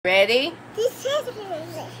Ready?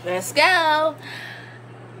 Let's go.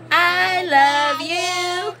 I love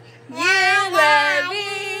you. You love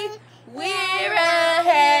me. We're a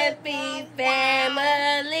happy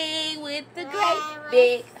family with a great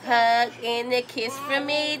big hug and a kiss from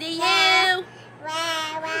me to you.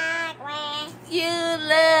 You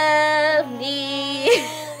love me.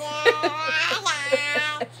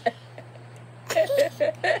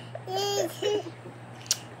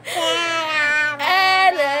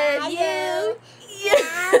 I love you. You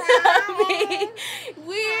love me.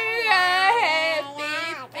 We're a happy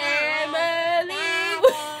family.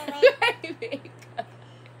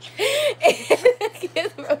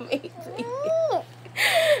 Kiss from me.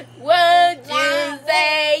 Won't you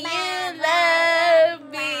say you love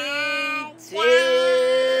me too?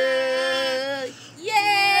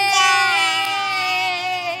 Yay!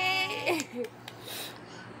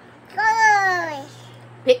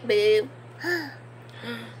 Pick boo.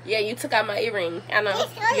 Yeah, you took out my earring. I know.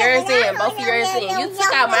 Yours in. Both of yours in. You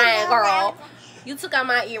took out mine, girl. You took out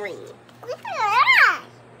my earring.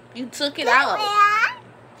 You took it out.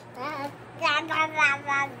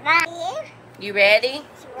 You ready?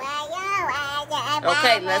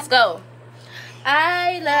 Okay, let's go.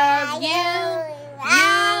 I love you.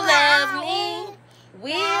 You love me.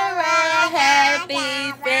 We're a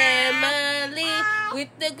happy family with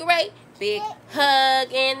a great big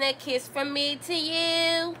hug and a kiss from me to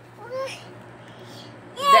you.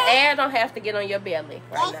 The air don't have to get on your belly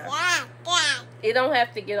right now. It don't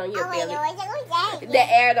have to get on your belly.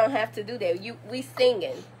 The air don't have to do that. We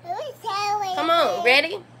singing. Come on,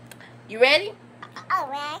 ready? You ready?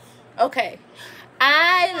 Okay.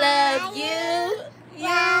 I love you. You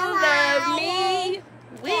love me.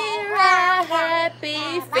 We're a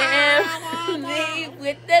happy family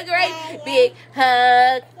with a great big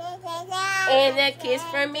hug and a kiss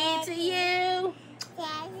from me to you.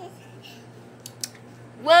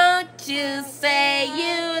 Won't you say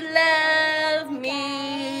you love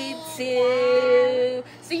me too?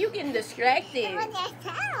 See, you getting distracted.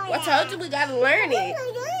 I told you we gotta learn it.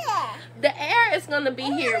 The air is gonna be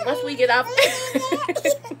here once we get off.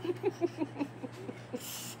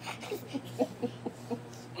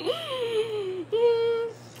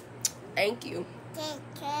 Thank you.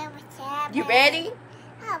 You ready?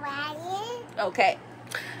 Okay.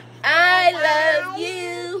 I love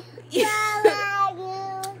you.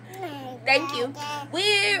 Thank you.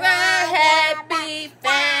 We're a happy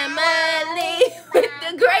family with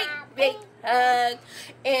a great big hug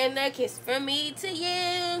and a kiss from me to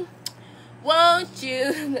you. Won't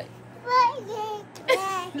you?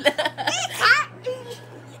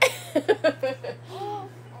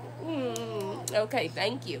 Okay,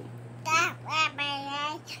 thank you.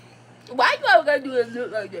 Why you always gotta do a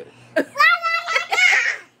look like that?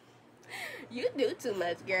 You do too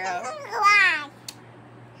much, girl.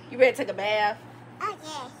 You ready to take a bath? Oh,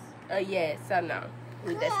 yes. Oh, yes, I know.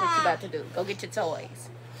 That's what you're about to do. Go get your toys.